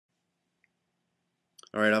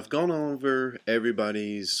Alright, I've gone over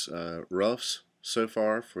everybody's roughs so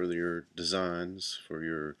far for your designs for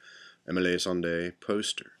your MLA Sunday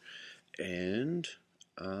poster. And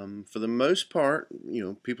for the most part,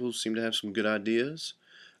 people seem to have some good ideas.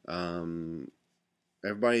 Um,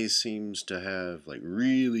 Everybody seems to have like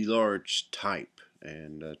really large type,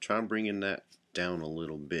 and try and bring in that down a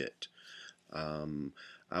little bit. Um,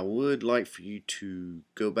 I would like for you to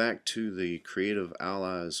go back to the Creative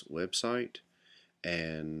Allies website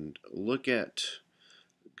and look at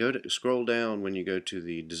go to scroll down when you go to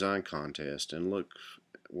the design contest and look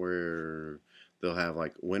where they'll have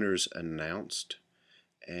like winners announced.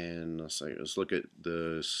 And let's look at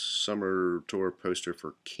the summer tour poster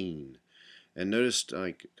for Keen. And notice,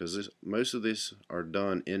 like, because most of these are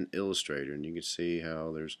done in Illustrator, and you can see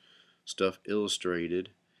how there's stuff illustrated,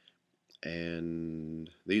 and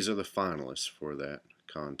these are the finalists for that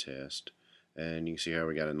contest. And you can see how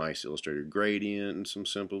we got a nice illustrated gradient and some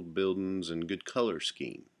simple buildings and good color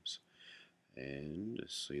schemes. And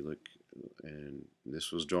let's see, look, and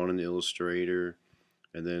this was drawn in Illustrator.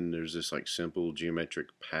 And then there's this like simple geometric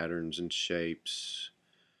patterns and shapes.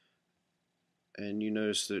 And you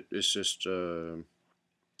notice that it's just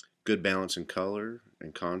good balance in color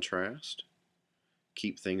and contrast.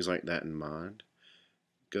 Keep things like that in mind.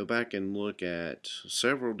 Go back and look at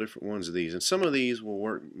several different ones of these, and some of these will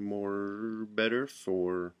work more better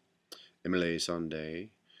for MLA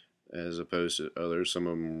Sunday as opposed to others. Some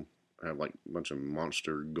of them have like a bunch of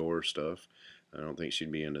monster gore stuff. I don't think she'd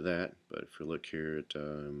be into that. But if you look here at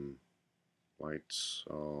Lights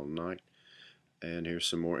All Night, and here's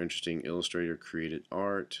some more interesting Illustrator created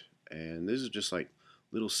art, and this is just like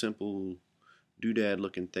little simple doodad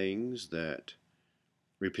looking things that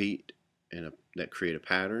repeat and that create a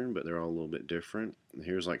pattern, but they're all a little bit different. And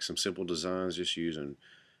here's like some simple designs just using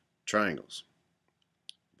triangles,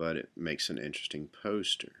 but it makes an interesting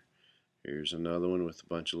poster. Here's another one with a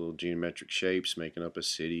bunch of little geometric shapes making up a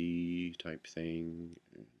city type thing.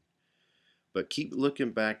 But keep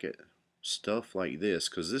looking back at stuff like this,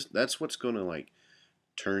 because that's what's going to like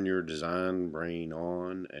turn your design brain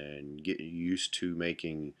on and get you used to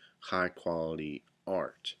making high quality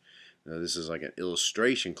art. Now, this is like an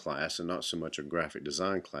illustration class and not so much a graphic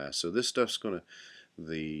design class. So this stuff's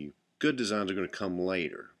the good designs are going to come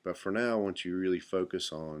later. But for now, I want you to really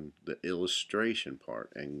focus on the illustration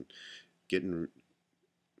part and getting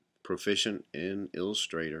proficient in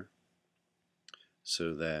Illustrator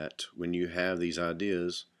so that when you have these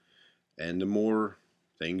ideas, and the more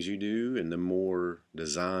things you do and the more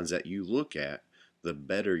designs that you look at, the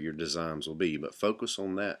better your designs will be. But focus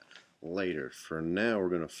on that later. For now, we're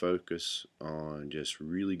going to focus on just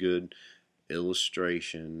really good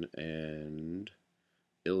illustration and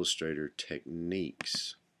Illustrator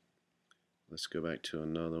techniques. Let's go back to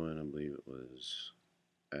another one. I believe it was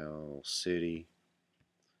Owl City.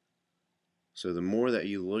 So the more that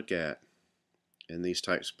you look at in these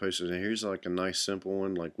types of posters, and here's like a nice simple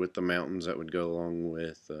one, like with the mountains that would go along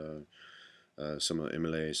with some of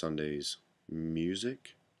Emile Sunday's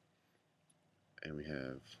music. And we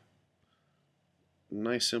have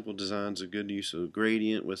nice simple designs, a good use of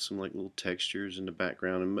gradient with some like little textures in the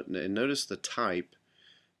background. And notice the type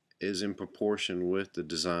is in proportion with the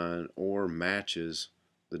design or matches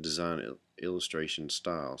the design illustration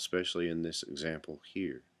style, especially in this example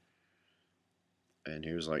here. And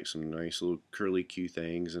here's like some nice little curly Q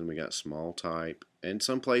things, and we got small type. And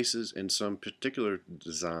some places, in some particular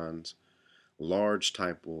designs, large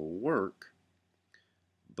type will work,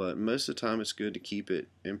 but most of the time it's good to keep it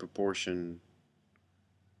in proportion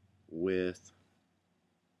with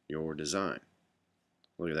your design.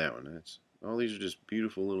 Look at that one. That's all. These are just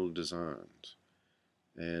beautiful little designs,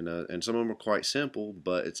 and some of them are quite simple,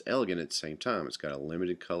 but it's elegant at the same time. It's got a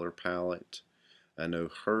limited color palette. I know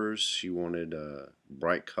hers, she wanted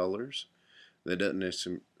bright colors. That doesn't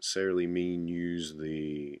necessarily mean use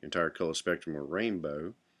the entire color spectrum or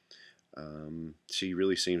rainbow. She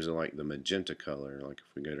really seems to like the magenta color, like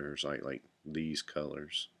if we go to her site, like these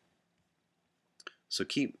colors. So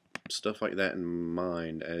keep stuff like that in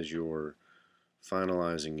mind as you're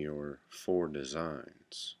finalizing your 4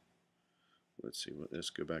 designs. Let's see,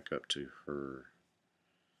 let's go back up to her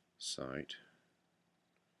site.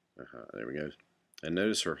 There we go. And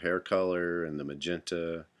notice her hair color and the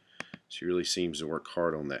magenta. She really seems to work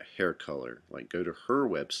hard on that hair color. Like, go to her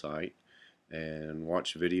website and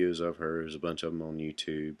watch videos of her. There's a bunch of them on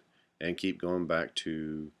YouTube. And keep going back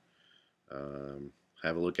to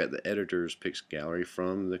have a look at the editor's picks gallery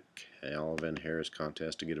from the Calvin Harris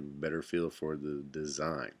contest to get a better feel for the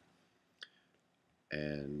design.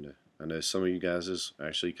 And I know some of you guys is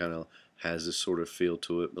actually kind of has this sort of feel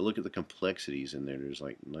to it, but look at the complexities in there. There's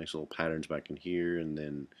like nice little patterns back in here, and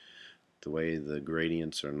then the way the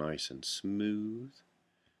gradients are nice and smooth.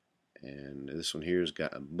 And this one here has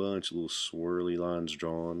got a bunch of little swirly lines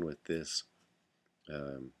drawn with this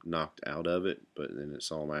knocked out of it, but then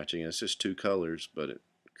it's all matching. It's just two colors, but it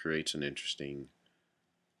creates an interesting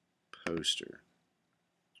poster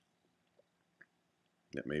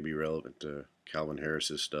that may be relevant to Calvin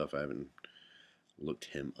Harris's stuff. I haven't looked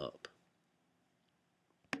him up.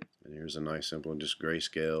 And here's a nice simple, just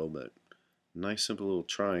grayscale, but nice simple little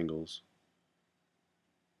triangles,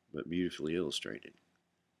 but beautifully illustrated.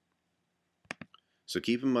 So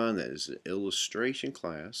keep in mind that it's an illustration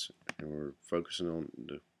class, and we're focusing on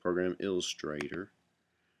the program Illustrator.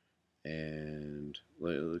 And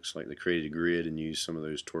it looks like they created a grid and used some of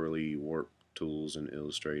those twirly warp tools in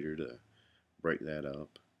Illustrator to break that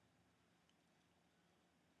up.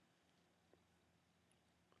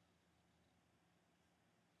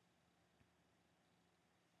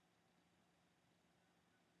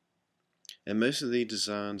 And most of the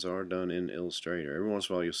designs are done in Illustrator. Every once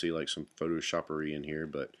in a while you'll see like some Photoshoppery in here,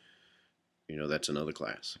 but you know, that's another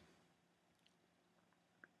class.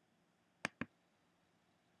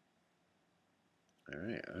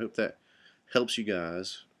 Alright, I hope that helps you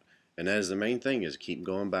guys. And that is the main thing, is keep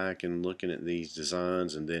going back and looking at these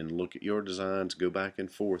designs, and then look at your designs, go back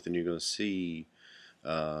and forth, and you're going to see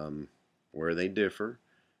where they differ,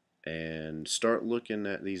 and start looking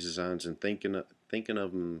at these designs and thinking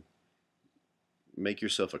of them. Make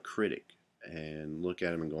yourself a critic and look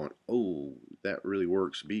at them and going, oh, that really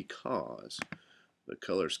works because the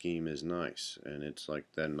color scheme is nice, and it's like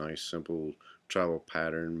that nice simple tribal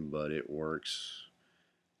pattern, but it works.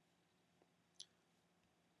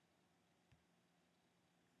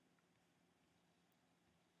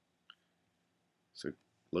 So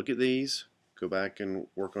look at these, go back and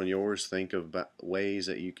work on yours, think of ways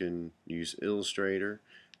that you can use Illustrator,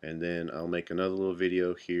 and then I'll make another little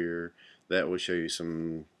video here that will show you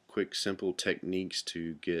some quick simple techniques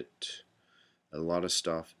to get a lot of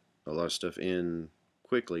stuff in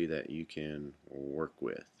quickly that you can work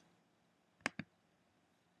with.